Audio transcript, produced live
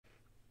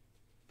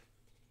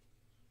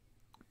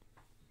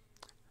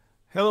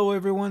Hello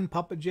everyone,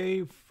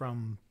 PapaJay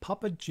from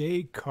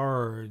PapaJay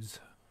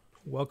Cards.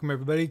 Welcome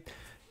everybody.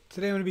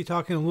 Today I'm going to be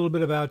talking a little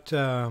bit about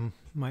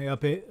my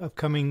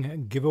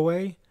upcoming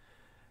giveaway.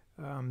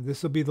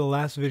 This will be the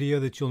last video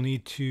that you'll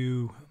need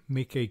to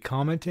make a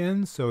comment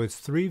in. So it's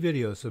 3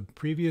 videos, so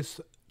previous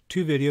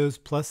 2 videos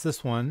plus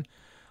this one.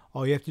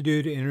 All you have to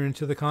do to enter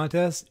into the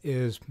contest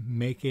is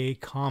make a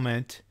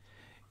comment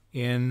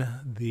in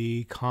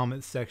the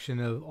comment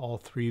section of all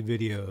 3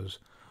 videos.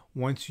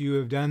 Once you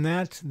have done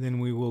that, then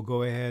we will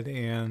go ahead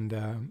and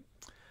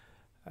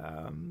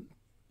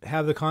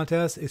have the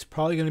contest. It's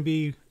probably going to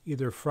be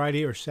either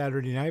Friday or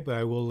Saturday night, but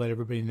I will let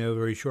everybody know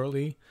very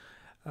shortly.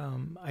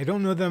 I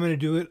don't know that I'm going to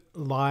do it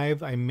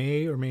live. I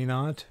may or may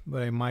not,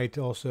 but I might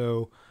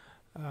also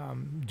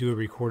do a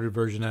recorded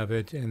version of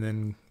it and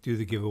then do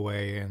the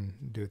giveaway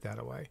and do it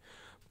that way.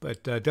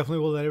 But definitely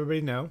we'll let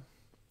everybody know.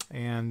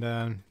 And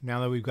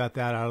now that we've got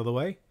that out of the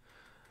way,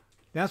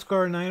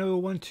 NASCAR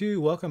 9012,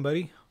 welcome,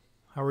 buddy.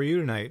 How are you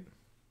tonight?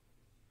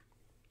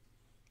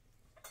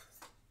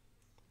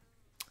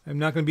 I'm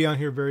not going to be on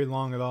here very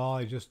long at all.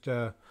 I just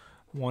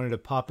wanted to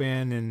pop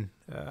in and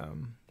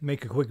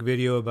make a quick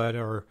video about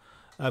our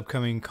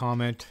upcoming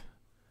comment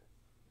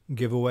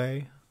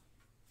giveaway.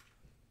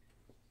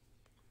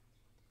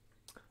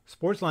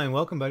 Sportsline,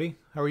 welcome, buddy.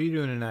 How are you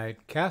doing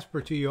tonight?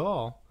 Casper to you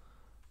all.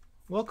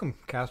 Welcome,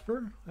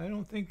 Casper. I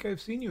don't think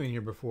I've seen you in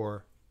here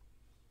before.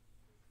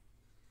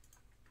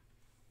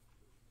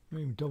 Let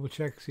me double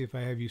check, see if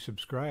I have you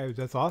subscribed.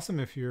 That's awesome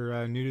if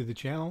you're new to the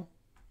channel.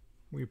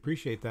 We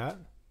appreciate that.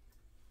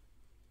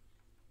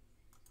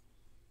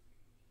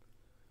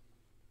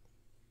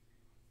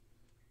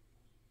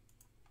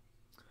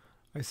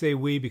 I say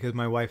we because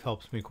my wife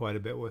helps me quite a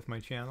bit with my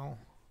channel.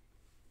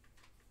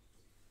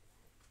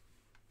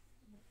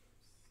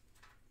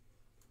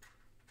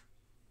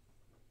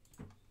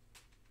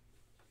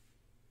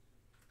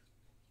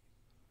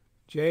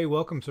 Jay,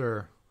 welcome,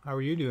 sir. How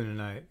are you doing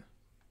tonight?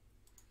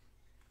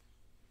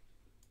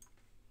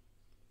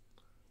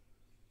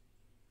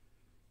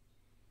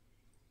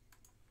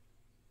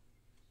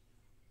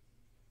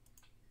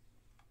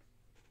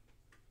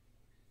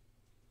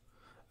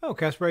 Oh,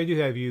 Casper, I do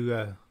have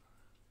you.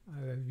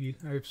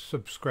 I've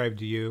subscribed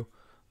to you.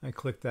 I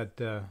clicked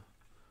that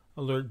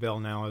alert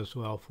bell now as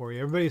well for you.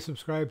 Everybody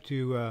subscribe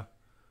to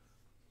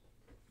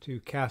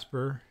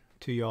Casper,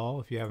 to y'all,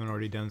 if you haven't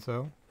already done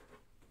so.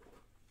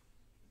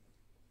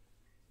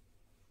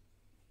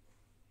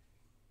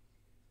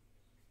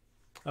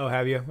 Oh,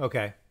 have you?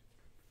 Okay.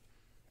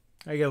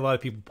 I get a lot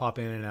of people pop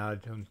in and out.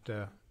 I don't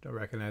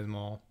recognize them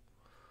all.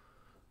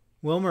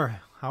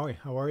 Wilmer, how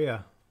are you?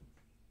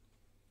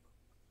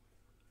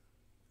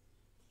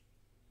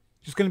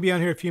 Just going to be on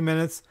here a few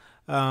minutes.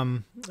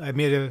 I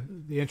made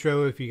the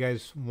intro. If you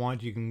guys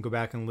want, you can go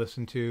back and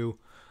listen to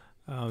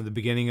the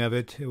beginning of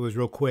it. It was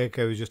real quick.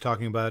 I was just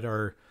talking about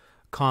our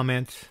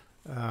comment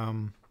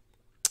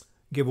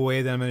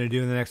giveaway that I'm going to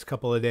do in the next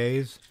couple of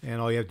days. And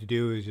all you have to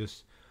do is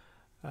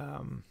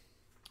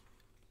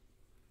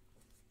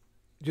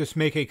just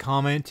make a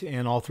comment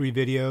in all 3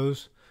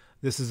 videos.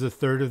 This is the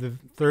third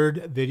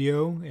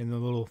video in the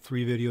little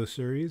 3 video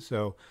series.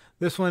 So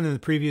this one and the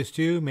previous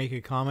 2, make a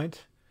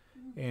comment,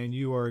 and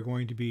you are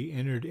going to be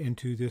entered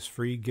into this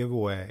free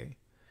giveaway.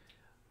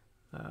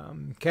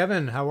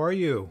 Kevin, how are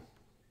you?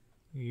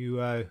 You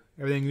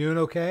everything doing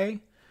okay?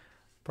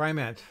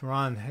 Primate,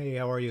 Ron, hey,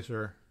 how are you,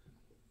 sir?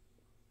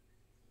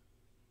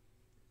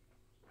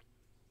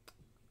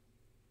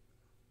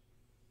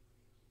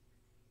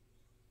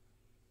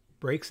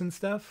 Brakes and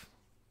stuff?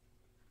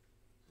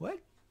 What?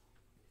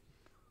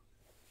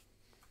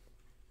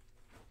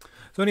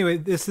 So anyway,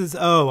 this is,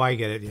 oh, I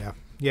get it, yeah.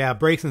 Yeah,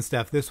 brakes and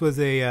stuff. This was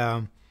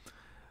a,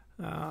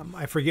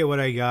 I forget what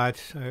I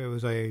got.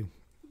 I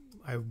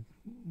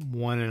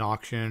won an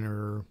auction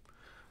or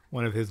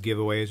one of his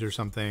giveaways or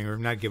something, or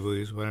not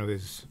giveaways, one of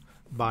his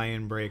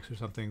buy-in breaks or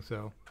something.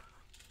 So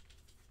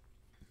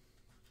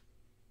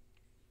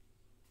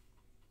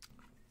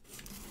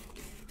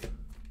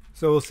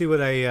we'll see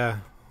what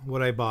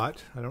I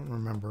bought. I don't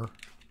remember.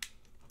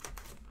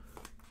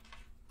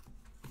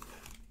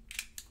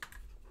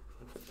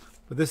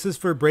 But this is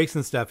for brakes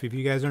and stuff. If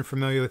you guys aren't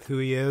familiar with who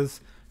he is,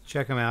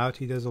 check him out.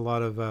 He does a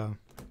lot of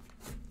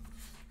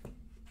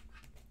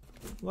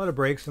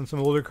brakes on some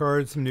older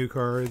cards, some new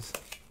cards,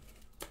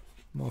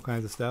 all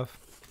kinds of stuff.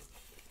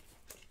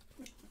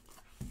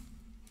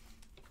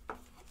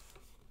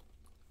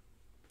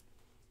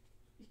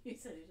 You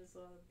said he does a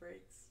lot of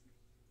brakes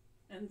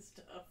and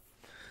stuff.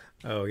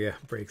 Oh yeah,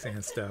 brakes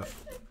and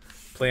stuff.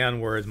 Play on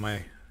words.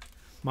 My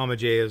Mama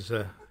J is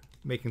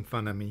making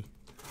fun of me,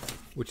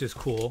 which is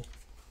cool.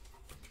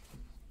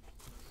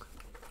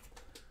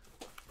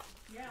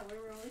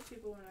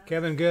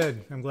 Kevin,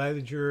 good. I'm glad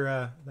that you're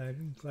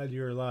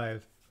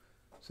alive.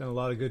 Sent a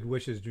lot of good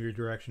wishes to your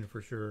direction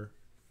for sure.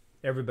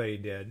 Everybody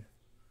did.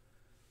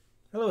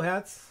 Hello,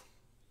 Hats.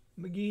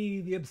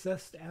 McGee, the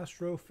obsessed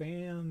Astro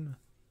fan.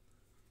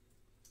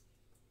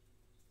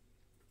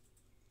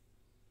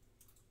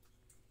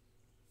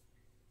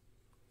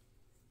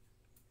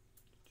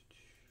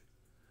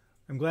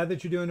 I'm glad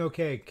that you're doing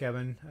okay,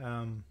 Kevin.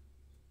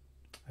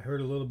 I heard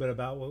a little bit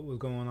about what was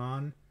going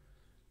on.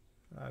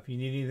 If you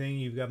need anything,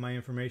 you've got my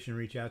information.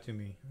 Reach out to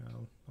me.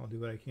 I'll do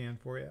what I can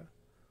for you.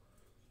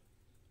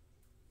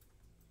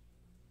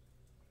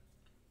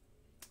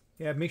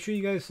 Yeah, make sure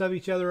you guys sub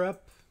each other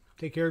up.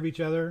 Take care of each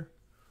other.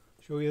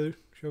 Show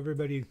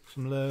everybody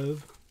some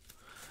love.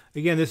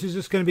 Again, this is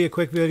just going to be a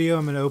quick video.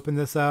 I'm going to open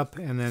this up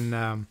and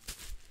then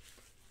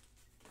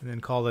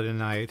call it a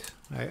night.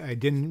 I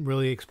didn't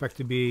really expect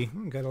to be...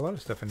 got a lot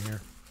of stuff in here.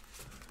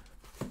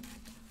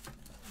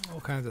 All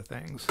kinds of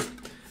things.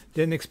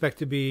 Didn't expect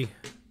to be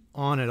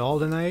on at all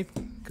tonight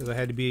because I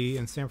had to be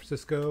in San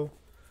Francisco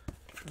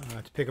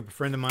to pick up a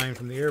friend of mine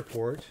from the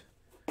airport.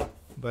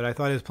 But I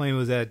thought his plane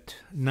was at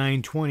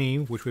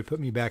 9:20, which would put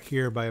me back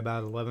here by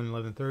about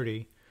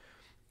 11:30.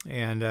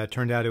 And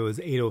turned out it was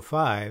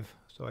 8:05,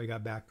 so I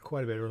got back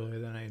quite a bit earlier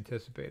than I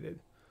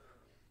anticipated.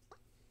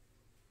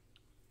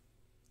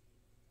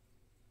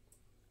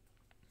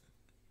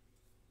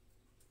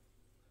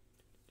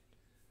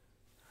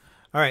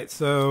 All right,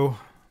 so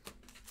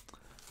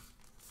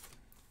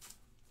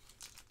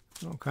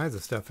all kinds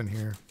of stuff in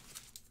here.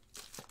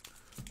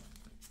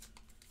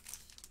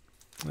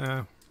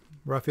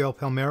 Rafael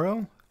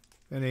Palmeiro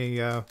and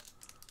a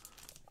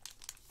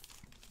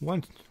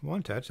one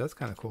touch. That's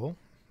kind of cool.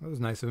 That was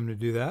nice of him to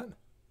do that.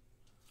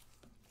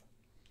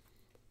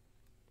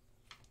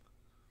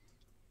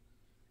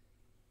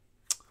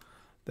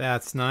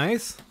 That's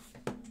nice.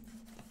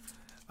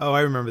 Oh,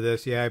 I remember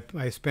this. Yeah,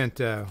 I spent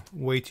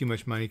way too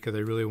much money because I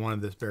really wanted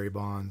this Barry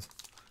Bonds.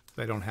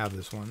 I don't have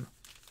this one.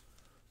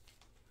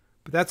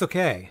 But that's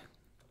okay.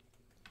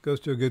 It goes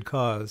to a good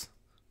cause.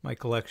 My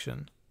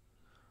collection.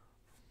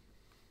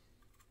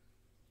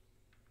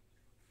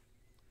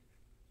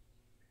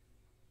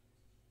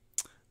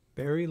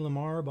 Barry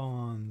Lamar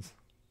Bonds.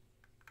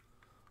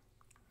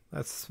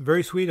 That's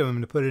very sweet of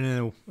him to put it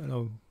in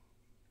a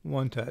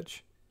one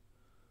touch.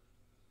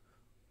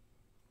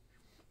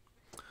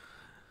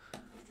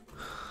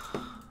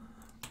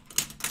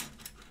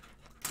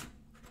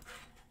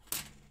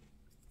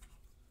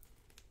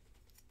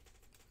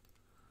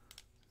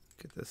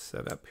 Get this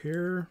set up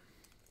here.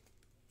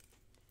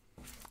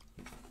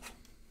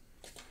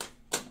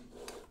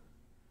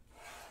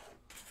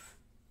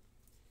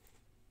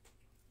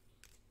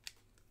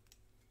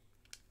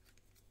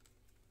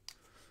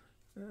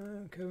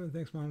 Kevin,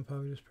 thanks, Mom and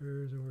Papa. Just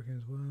prayers are working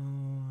as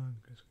well.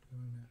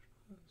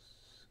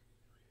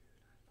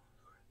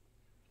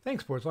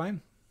 Thanks,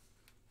 Sportsline.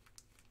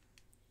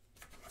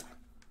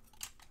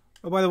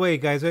 Oh, by the way,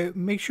 guys,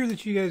 make sure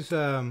that you guys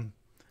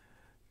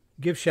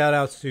give shout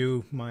outs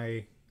to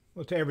my,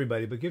 well, to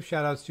everybody, but give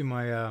shout outs to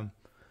my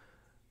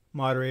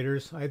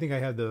moderators. I think I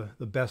have the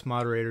best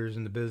moderators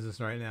in the business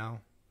right now.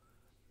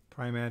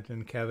 Primate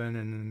and Kevin,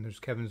 and then there's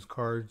Kevin's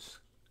Cards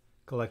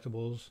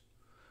Collectibles.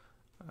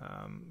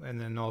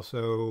 And then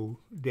also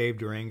Dave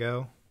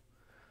Durango.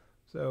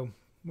 So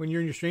when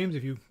you're in your streams,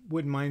 if you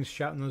wouldn't mind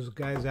shouting those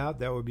guys out,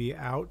 that would be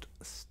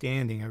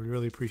outstanding. I would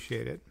really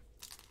appreciate it.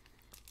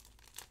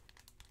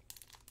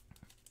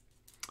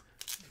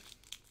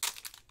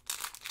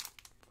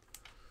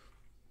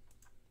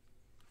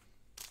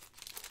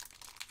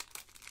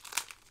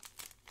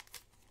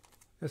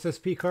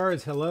 SSP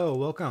Cards, hello,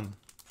 welcome.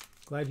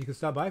 Glad you could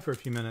stop by for a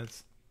few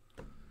minutes.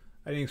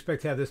 I didn't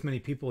expect to have this many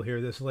people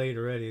here this late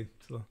already.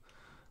 So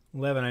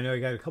 11. I know I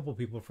got a couple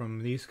people from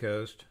the East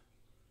Coast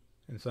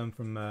and some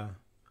from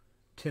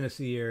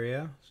Tennessee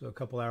area, so a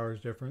couple hours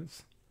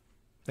difference.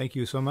 Thank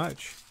you so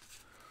much.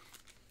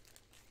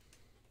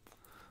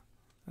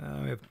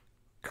 We have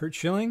Kurt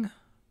Schilling,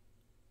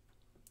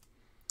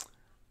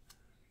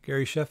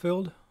 Gary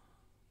Sheffield,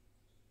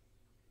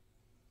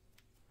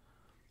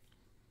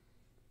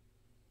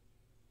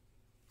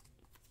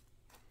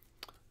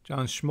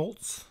 John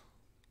Schmaltz,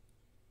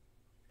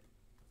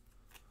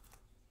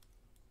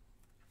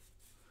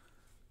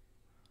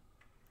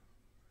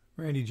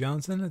 Randy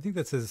Johnson. I think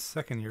that's his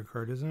second year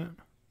card, isn't it?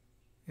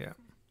 Yeah.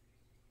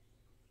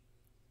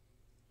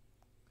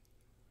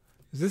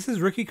 Is this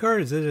his rookie card or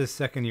is it his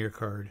second year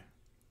card?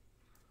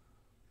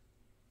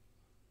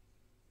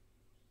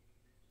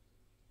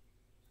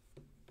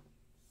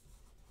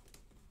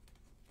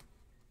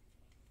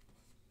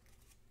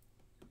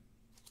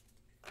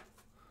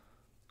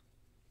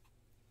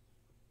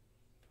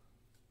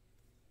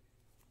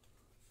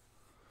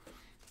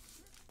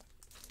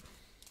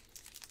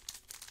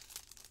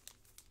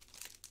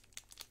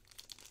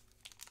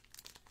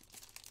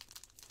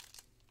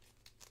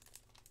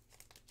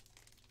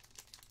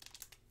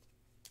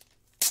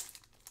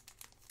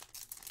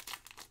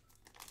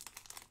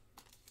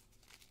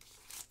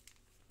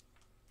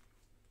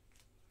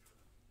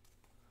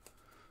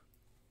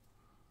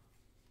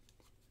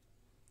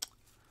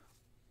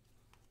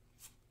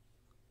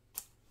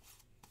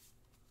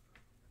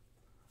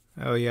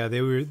 Oh yeah,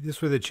 this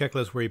were the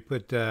checklist where you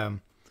put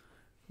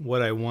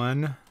what I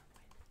won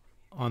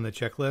on the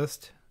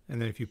checklist,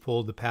 and then if you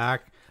pulled the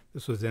pack,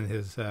 this was in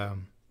his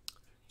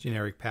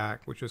generic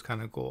pack, which was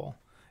kind of cool.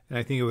 And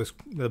I think it was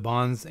the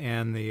Bonds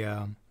and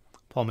the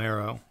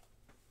Palmeiro.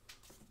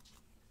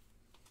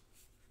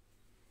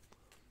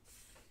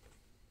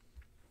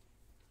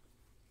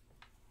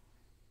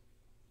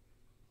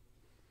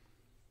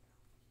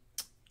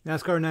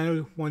 NASCAR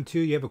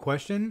 9012, you have a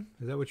question?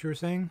 Is that what you were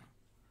saying?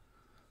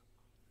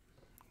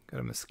 Got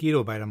a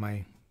mosquito bite on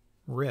my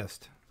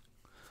wrist.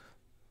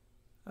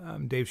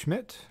 Dave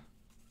Schmidt.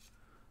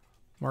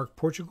 Mark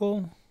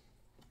Portugal.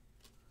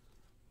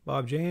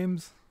 Bob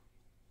James.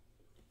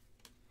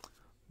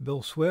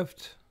 Bill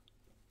Swift.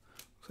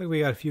 Looks like we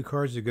got a few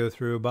cards to go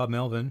through. Bob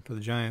Melvin for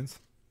the Giants.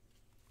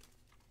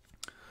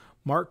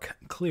 Mark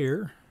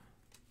Clear.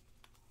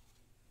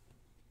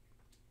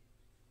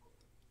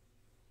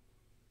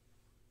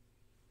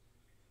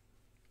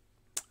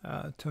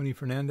 Tony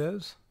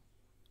Fernandez.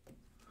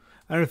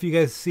 I don't know if you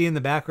guys see in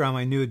the background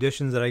my new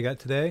additions that I got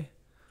today.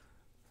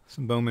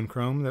 Some Bowman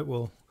Chrome that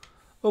will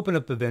open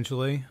up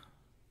eventually.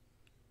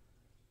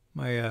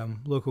 My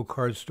local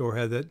card store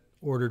had that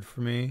ordered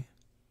for me.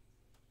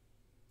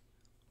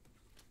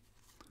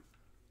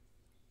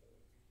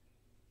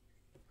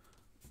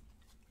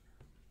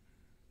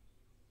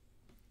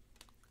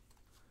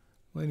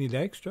 Lenny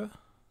Dykstra.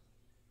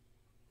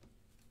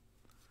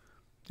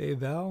 Dave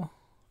Val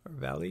or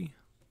Valley.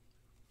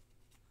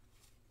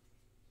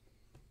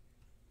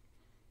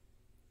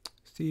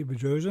 Steve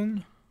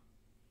Bedrosian.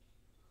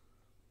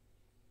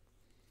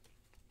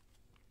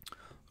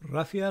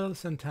 Rafael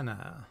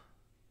Santana.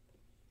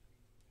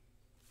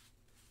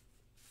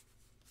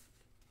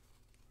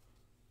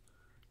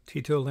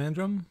 Tito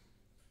Landrum.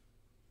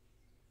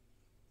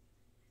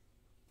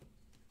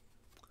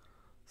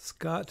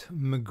 Scott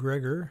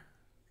McGregor.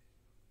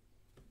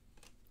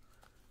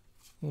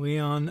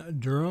 Leon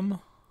Durham.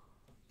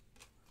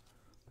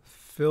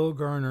 Phil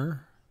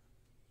Garner.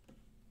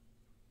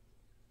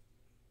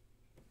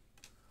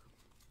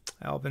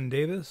 Alvin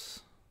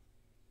Davis.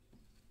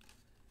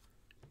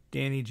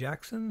 Danny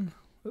Jackson.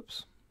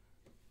 Oops.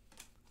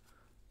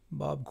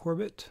 Bob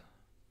Corbett.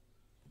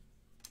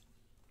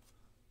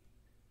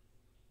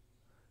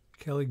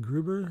 Kelly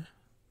Gruber.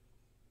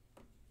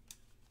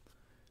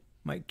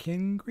 Mike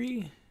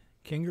Kingery.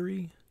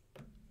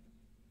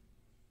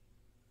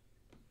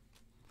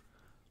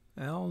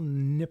 Al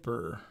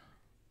Nipper.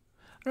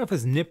 I don't know if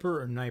it's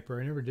Nipper or Niper.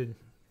 I never did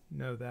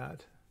know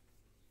that.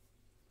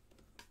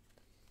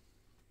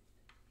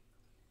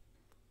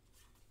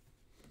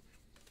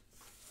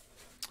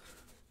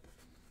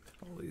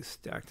 All these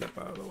stacked up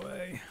out of the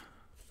way.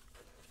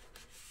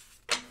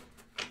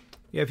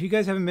 Yeah, if you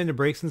guys haven't been to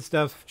Breaks and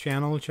Stuff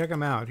channel, check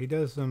him out. He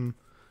does some.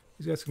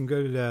 He's got some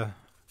good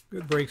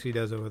breaks he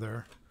does over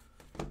there.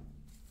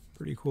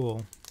 Pretty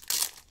cool.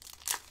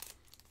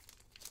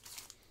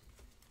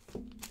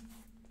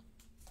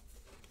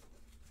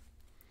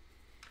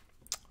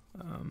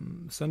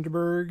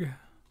 Sunderberg,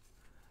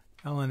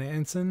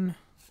 Allenson,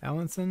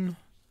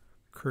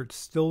 Kurt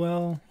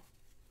Stillwell,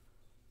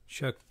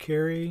 Chuck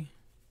Carey,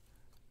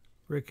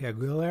 Rick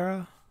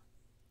Aguilera,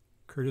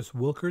 Curtis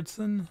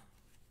Wilkerson,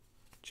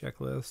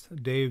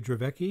 checklist, Dave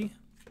Dravecki,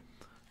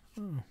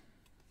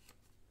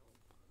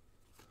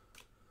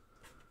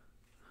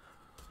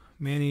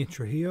 Manny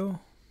Trujillo,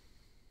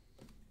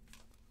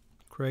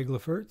 Craig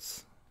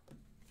Lefertz,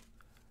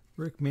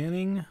 Rick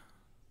Manning,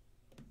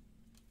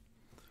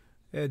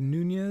 Ed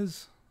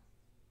Nunez,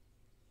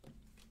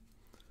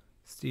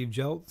 Steve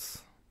Jeltz,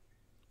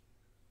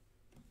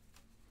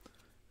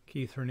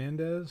 Keith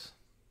Hernandez,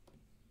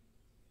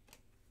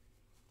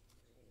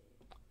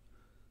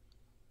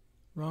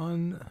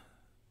 Ron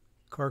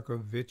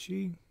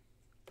Karkovici,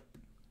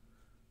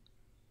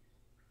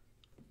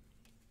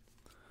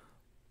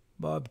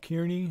 Bob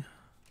Kearney,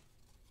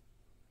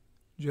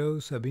 Joe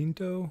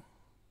Sabinto,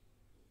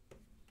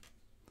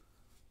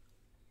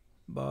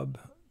 Bob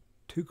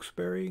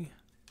Tewksbury,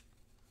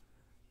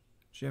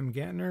 Jim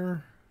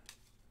Gantner,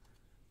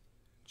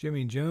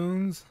 Jimmy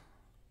Jones.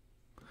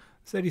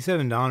 It's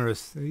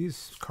 $87.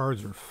 These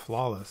cards are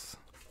flawless.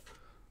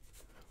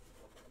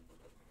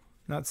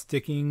 Not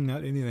sticking,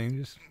 not anything.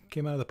 Just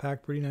came out of the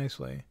pack pretty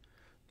nicely.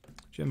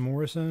 Jim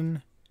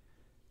Morrison,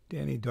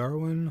 Danny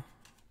Darwin,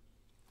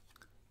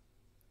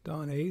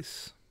 Don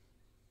Ace,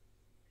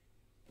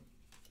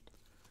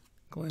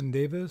 Glenn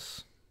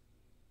Davis,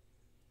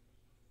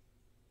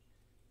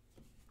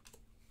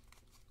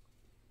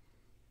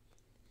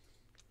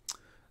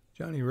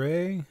 Johnny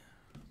Ray.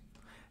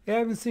 Yeah, I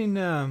haven't seen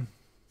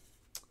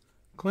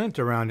Clint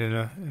around in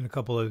a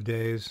couple of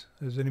days.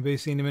 Has anybody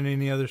seen him in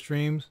any other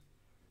streams?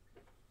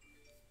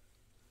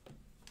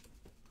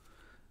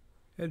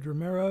 Ed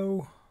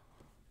Romero,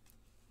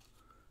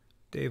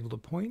 Dave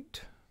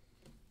LaPointe,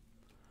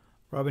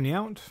 Robin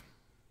Yount,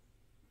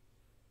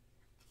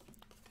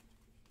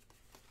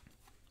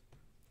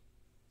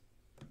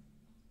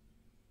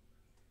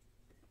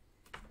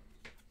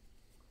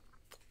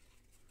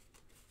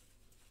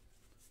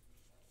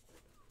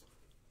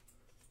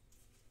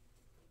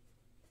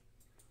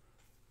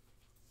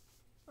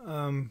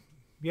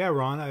 yeah,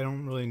 Ron, I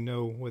don't really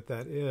know what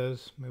that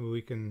is. Maybe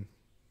we can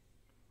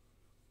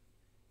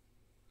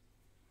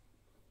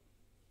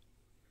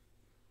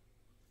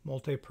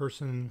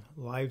multi-person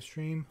live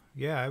stream.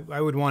 Yeah, I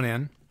would want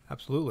in.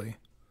 Absolutely.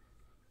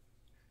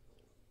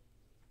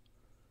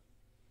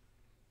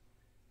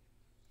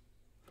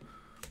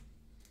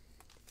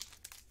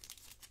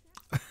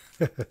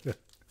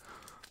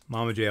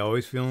 Mama J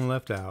always feeling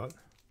left out.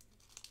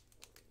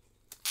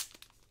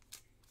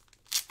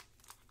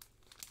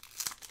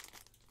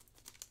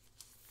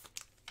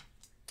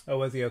 Oh,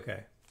 was he?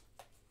 Okay.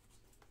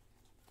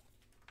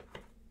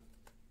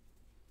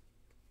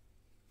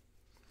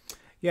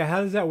 Yeah,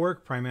 how does that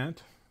work,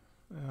 Primant?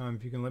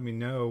 If you can let me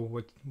know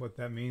what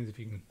that means, if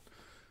you can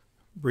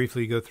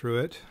briefly go through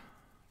it.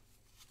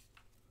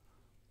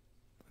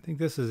 I think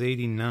this is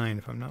 89,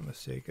 if I'm not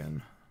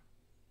mistaken.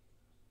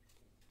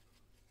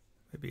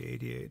 Maybe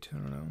 88, I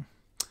don't know.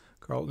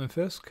 Carlton and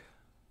Fisk.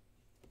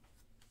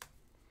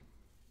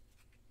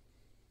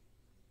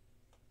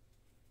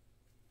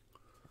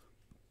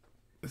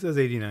 It says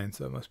 89,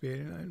 so it must be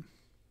 89.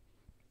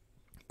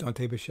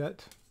 Dante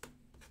Bichette.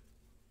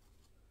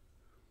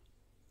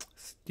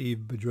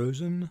 Steve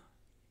Bedrosian.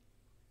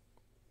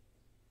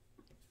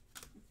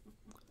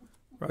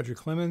 Roger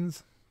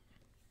Clemens.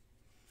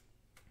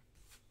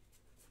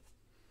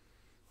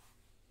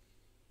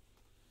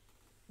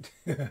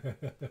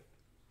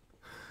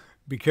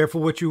 Be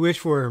careful what you wish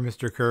for,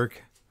 Mr.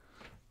 Kirk.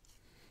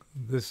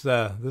 This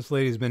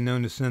lady's been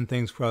known to send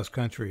things cross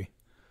country.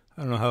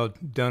 I don't know how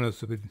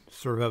donuts would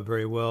serve up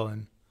very well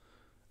in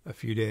a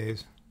few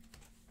days.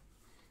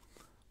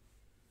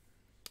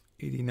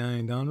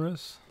 89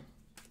 Donruss.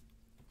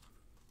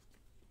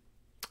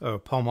 Oh,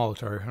 Paul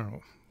Molitor. I don't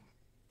know.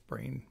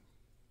 Brain.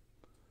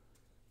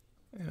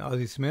 And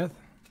Ozzie Smith.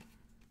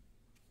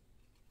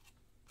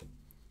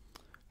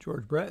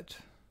 George Brett.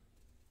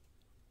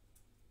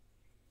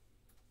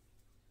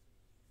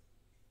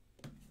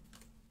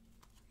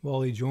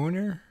 Wally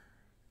Joyner.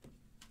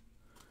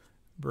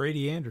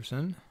 Brady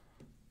Anderson.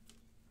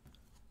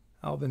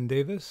 Alvin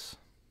Davis.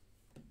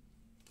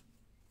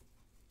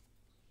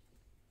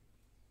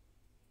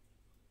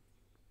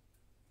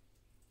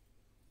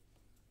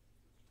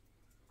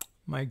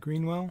 Mike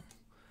Greenwell.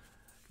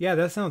 Yeah,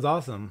 that sounds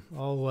awesome.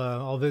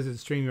 I'll visit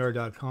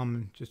StreamYard.com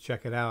and just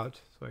check it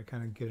out so I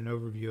kind of get an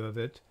overview of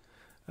it.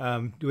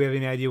 Do we have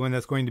any idea when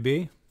that's going to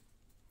be?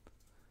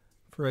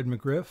 Fred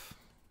McGriff.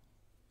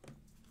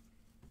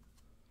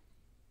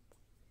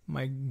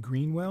 Mike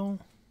Greenwell.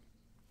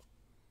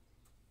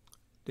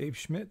 Dave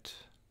Schmidt.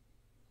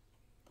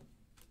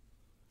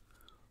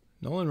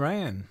 Nolan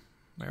Ryan.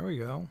 There we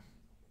go.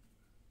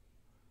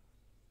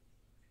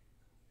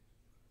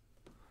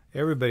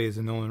 Everybody is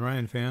a Nolan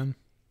Ryan fan.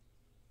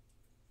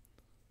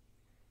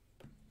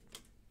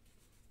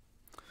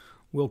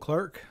 Will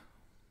Clark.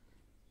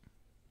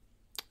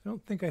 I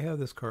don't think I have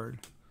this card.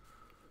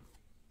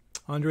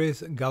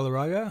 Andres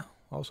Galarraga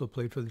also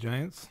played for the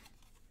Giants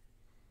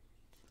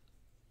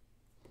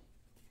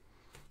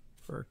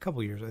for a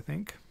couple years, I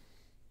think.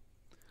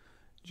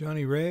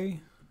 Johnny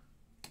Ray.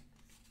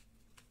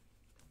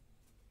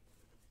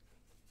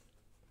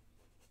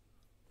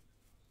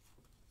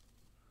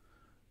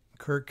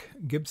 Kirk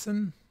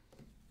Gibson.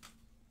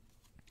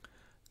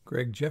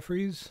 Greg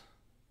Jeffries.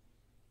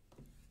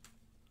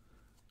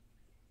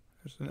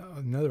 There's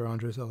another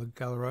Andres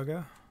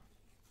Galarraga.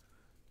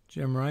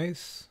 Jim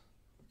Rice.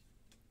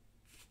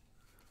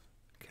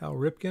 Cal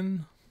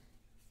Ripken.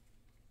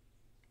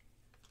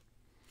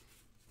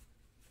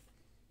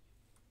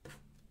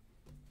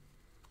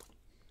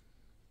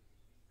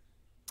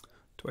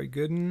 Dwight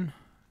Gooden.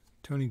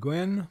 Tony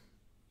Gwynn.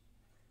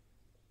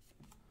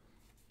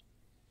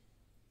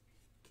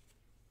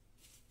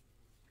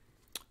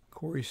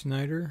 Corey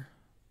Snyder.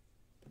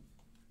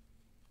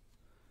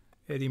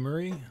 Eddie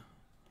Murray.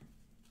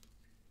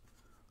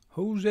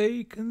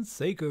 Jose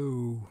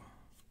Canseco.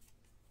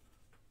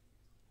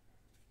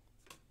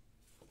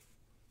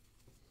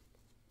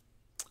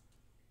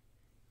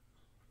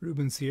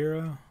 Ruben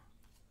Sierra.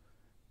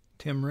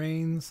 Tim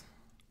Raines.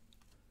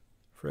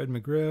 Fred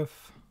McGriff.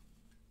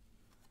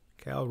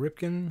 Cal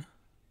Ripken.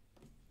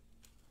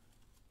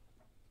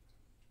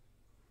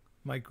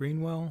 Mike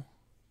Greenwell.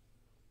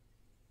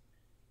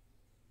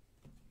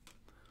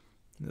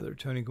 Another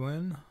Tony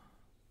Gwynn.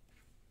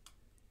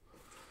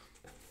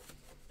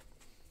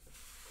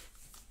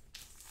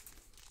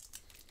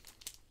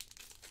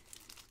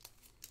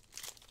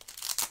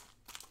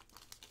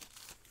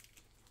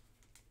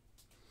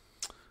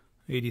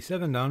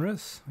 '87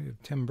 Donruss. We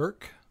have Tim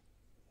Burke.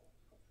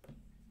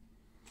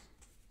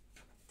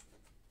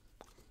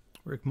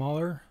 Rick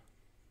Mahler.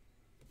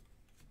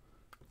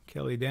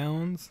 Kelly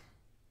Downs.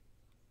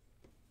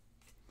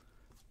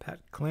 Pat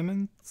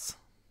Clements.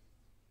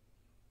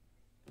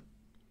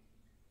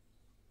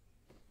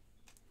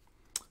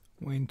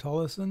 Wayne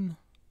Tolson.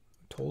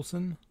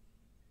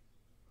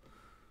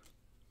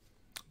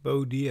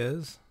 Bo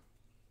Diaz.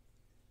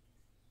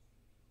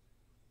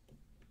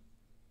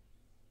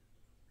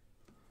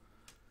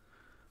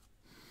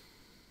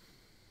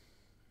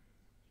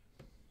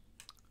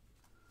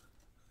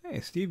 Hey,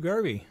 Steve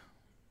Garvey.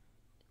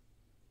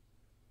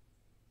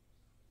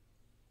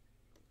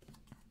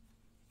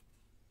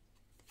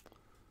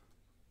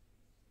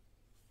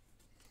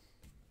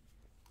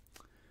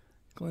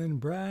 Glenn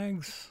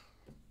Braggs.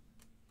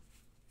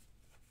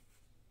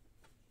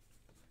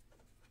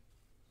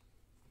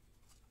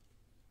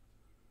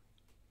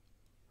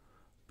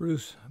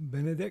 Bruce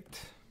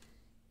Benedict,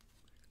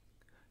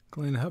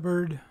 Glenn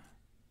Hubbard,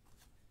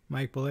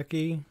 Mike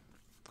Bilecki,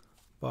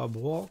 Bob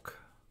Walk,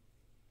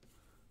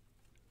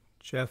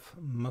 Jeff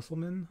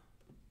Musselman,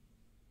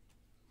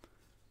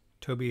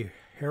 Toby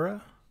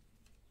Hera,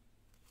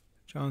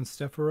 John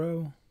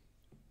Steffero,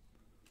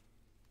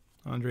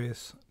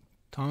 Andreas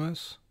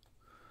Thomas,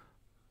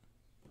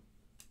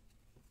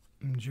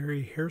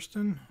 Jerry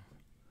Hairston,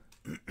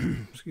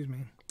 excuse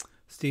me,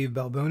 Steve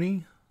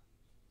Balboni,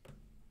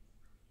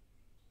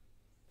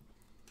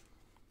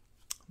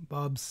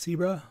 Bob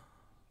Sebra,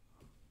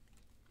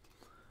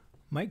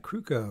 Mike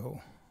Kruko,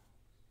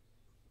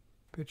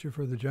 pitcher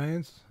for the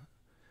Giants,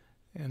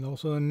 and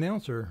also an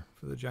announcer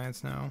for the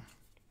Giants now.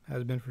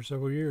 Has been for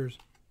several years.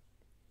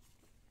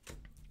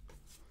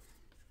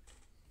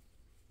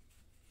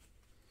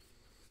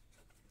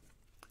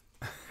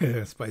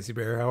 Spicy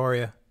Bear, how are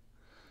you?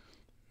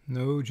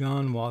 No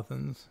John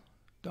Wathans.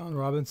 Don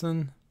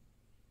Robinson.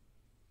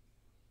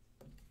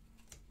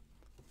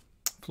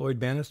 Floyd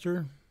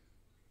Bannister.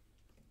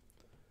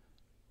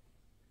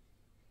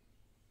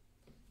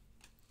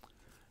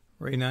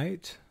 Ray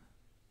Knight.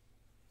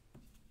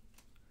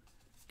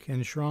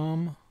 Ken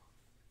Schramm.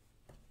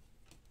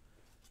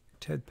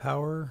 Ted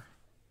Power.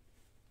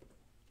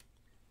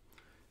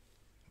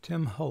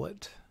 Tim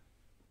Hullett.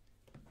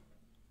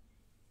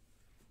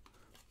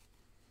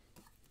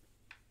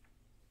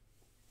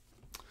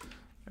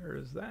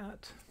 There's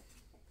that.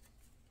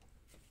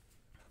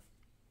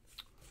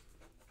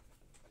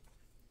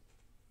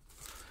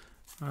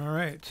 All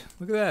right,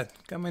 look at that.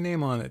 Got my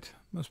name on it.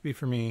 Must be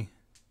for me.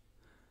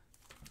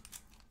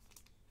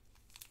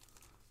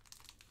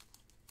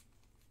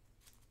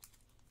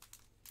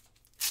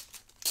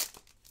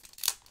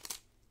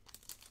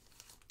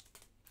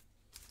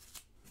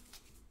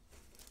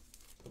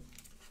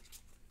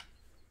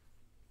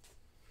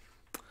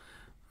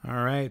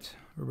 All right,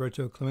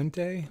 Roberto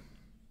Clemente.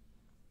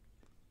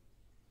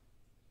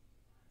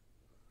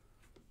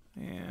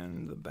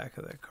 And the back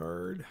of that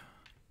card.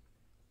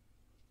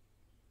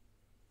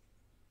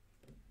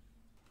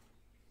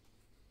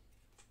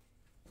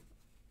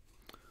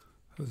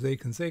 Jose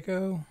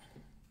Canseco.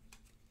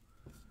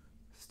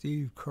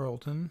 Steve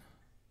Carlton.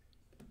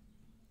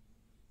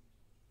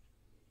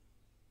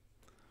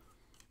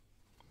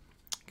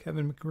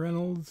 Kevin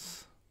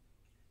McReynolds.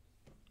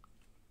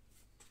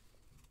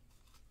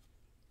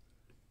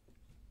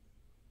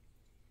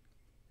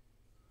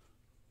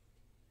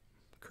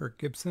 Kirk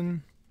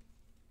Gibson.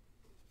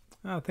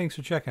 Oh, thanks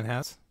for checking,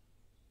 Hats.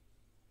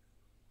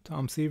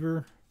 Tom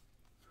Seaver.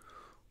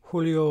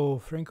 Julio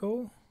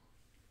Franco.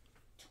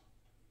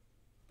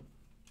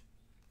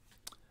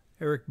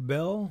 Eric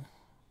Bell.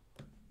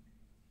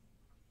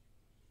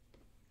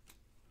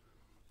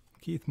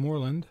 Keith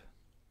Moreland.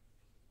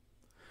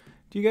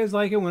 Do you guys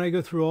like it when I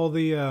go through all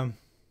the...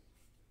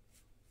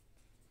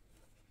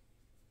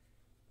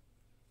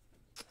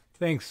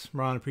 Thanks,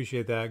 Ron.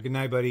 Appreciate that. Good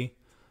night, buddy.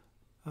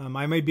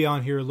 I may be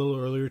on here a little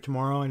earlier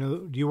tomorrow. I know.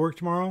 Do you work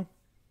tomorrow?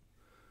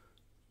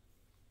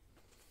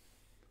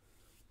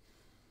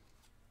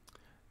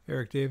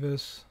 Eric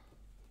Davis.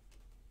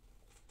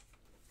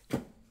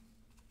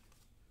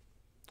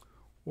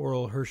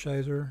 Oral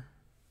Hershiser.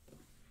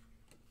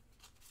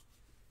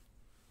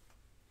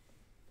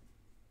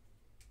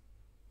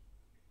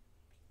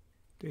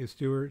 Dave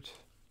Stewart.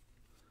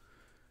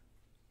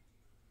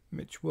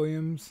 Mitch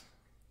Williams.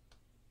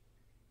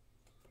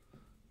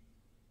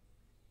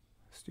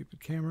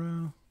 Stupid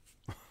camera.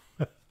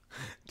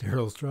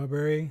 Daryl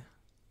Strawberry.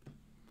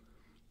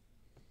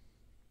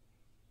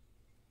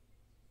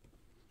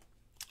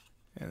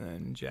 And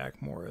then Jack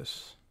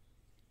Morris.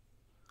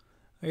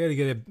 I got to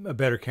get a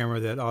better camera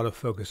that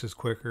autofocuses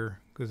quicker,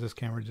 because this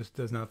camera just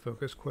does not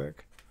focus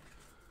quick.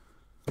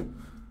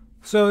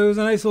 So it was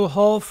a nice little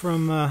haul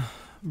from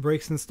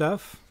Breaks and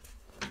Stuff.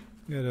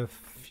 Got a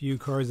few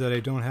cards that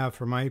I don't have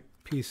for my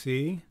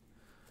PC,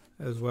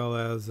 as well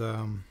as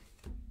a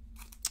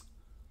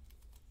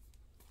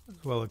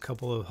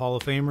couple of Hall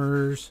of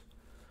Famers.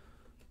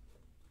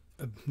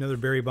 Another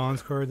Barry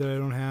Bonds card that I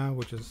don't have,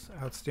 which is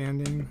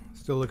outstanding.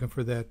 Still looking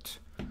for that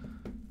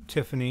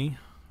Tiffany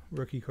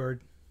rookie card,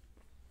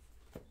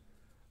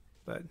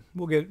 but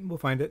we'll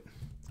find it.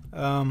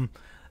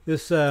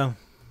 This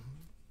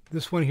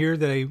one here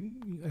that I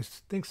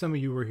think some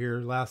of you were here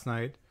last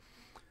night.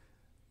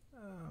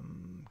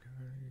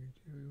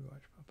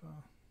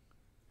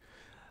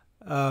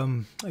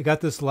 I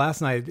got this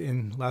last night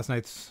in last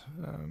night's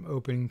card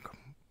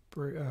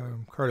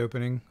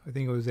opening. I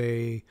think it was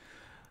a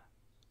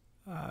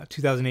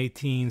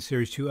 2018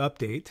 Series 2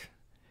 update,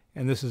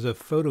 and this is a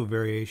photo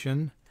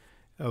variation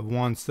of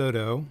Juan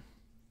Soto,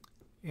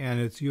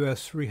 and it's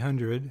US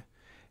 300,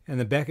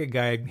 and the Beckett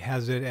guide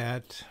has it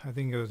at, I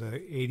think it was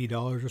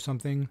 $80 or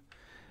something,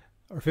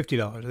 or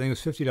 $50. I think it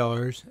was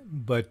 $50,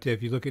 but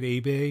if you look at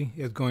eBay,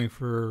 it's going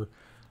for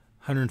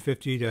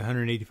 $150 to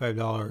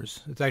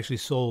 $185. It's actually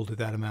sold at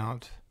that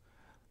amount.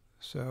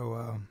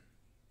 So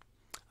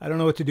I don't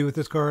know what to do with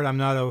this card. I'm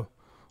not a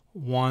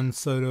Juan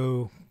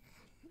Soto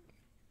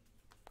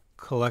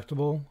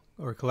collector,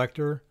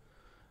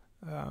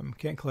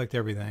 Can't collect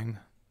everything.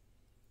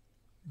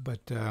 But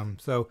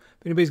so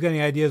if anybody's got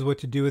any ideas what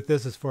to do with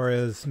this, as far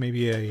as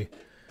maybe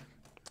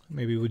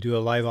we'll do a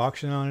live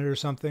auction on it or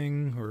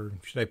something, or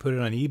should I put it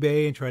on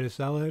eBay and try to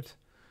sell it?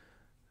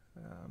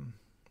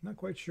 Not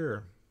quite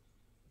sure.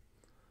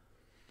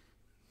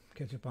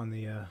 Catch up on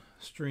the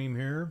stream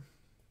here.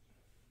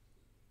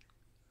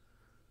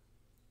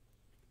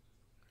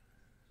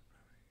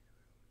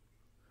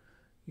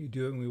 You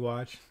do it and we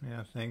watch.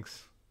 Yeah,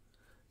 thanks.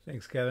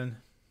 Thanks, Kevin.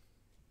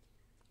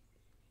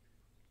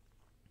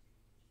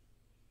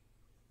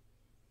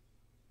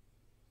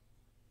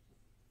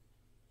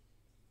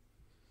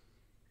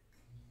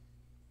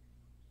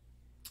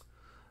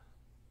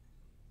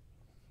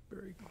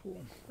 Very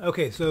cool.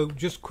 Okay, so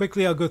just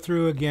quickly I'll go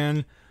through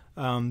again.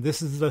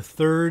 This is the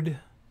third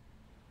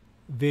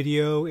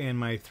video in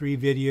my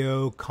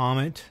 3-video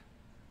comment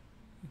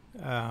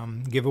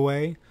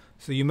giveaway.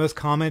 So you must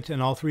comment in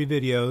all 3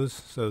 videos.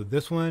 So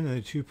this one and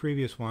the 2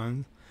 previous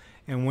ones.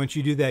 And once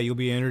you do that, you'll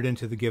be entered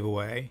into the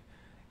giveaway.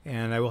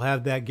 And I will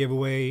have that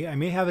giveaway. I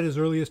may have it as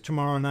early as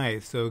tomorrow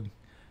night. So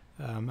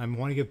I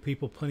want to give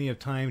people plenty of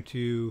time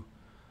to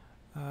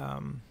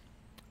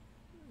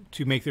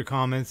make their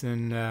comments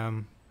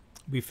and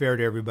be fair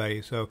to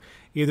everybody. So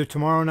either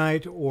tomorrow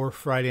night or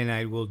Friday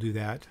night we'll do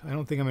that. I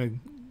don't think I'm going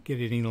to get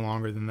it any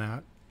longer than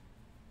that.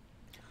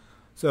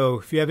 So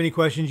if you have any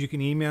questions, you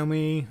can email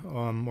me,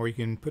 or you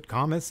can put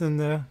comments in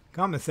the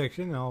comment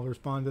section and I'll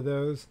respond to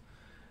those.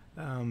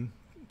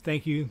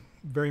 Thank you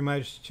very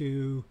much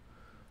to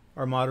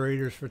our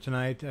moderators for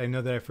tonight. I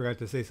know that I forgot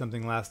to say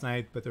something last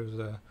night, but there was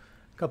a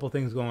couple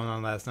things going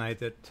on last night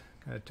that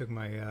kind of took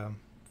my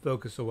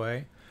focus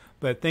away.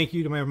 But thank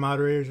you to my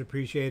moderators.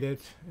 Appreciate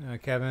it.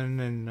 Kevin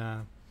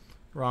and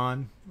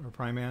Ron, or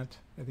Primant.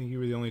 I think you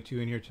were the only 2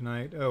 in here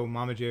tonight. Oh,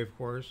 Mama J, of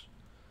course.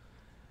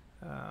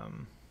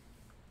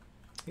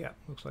 Yeah,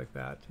 looks like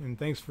that. And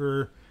thanks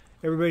for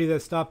everybody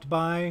that stopped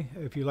by.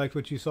 If you liked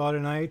what you saw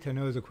tonight, I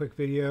know it was a quick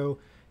video.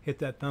 Hit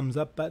that thumbs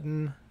up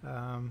button.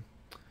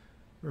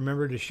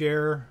 Remember to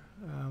share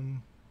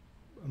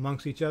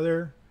amongst each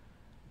other.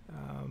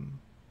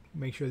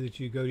 Make sure that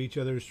you go to each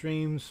other's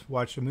streams,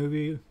 watch a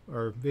movie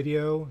or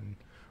video, and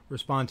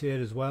respond to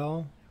it as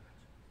well,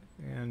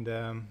 and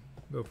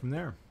go from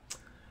there.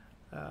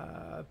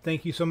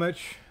 Thank you so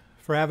much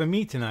for having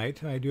me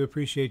tonight. I do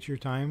appreciate your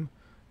time.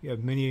 You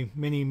have many,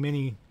 many,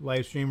 many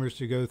live streamers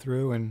to go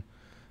through and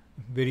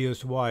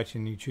videos to watch,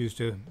 and you choose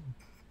to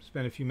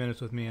spend a few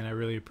minutes with me, and I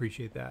really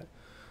appreciate that.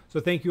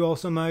 So thank you all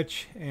so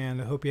much, and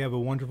I hope you have a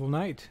wonderful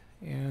night.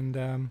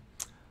 And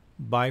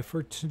bye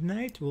for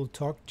tonight. We'll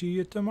talk to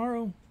you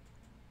tomorrow.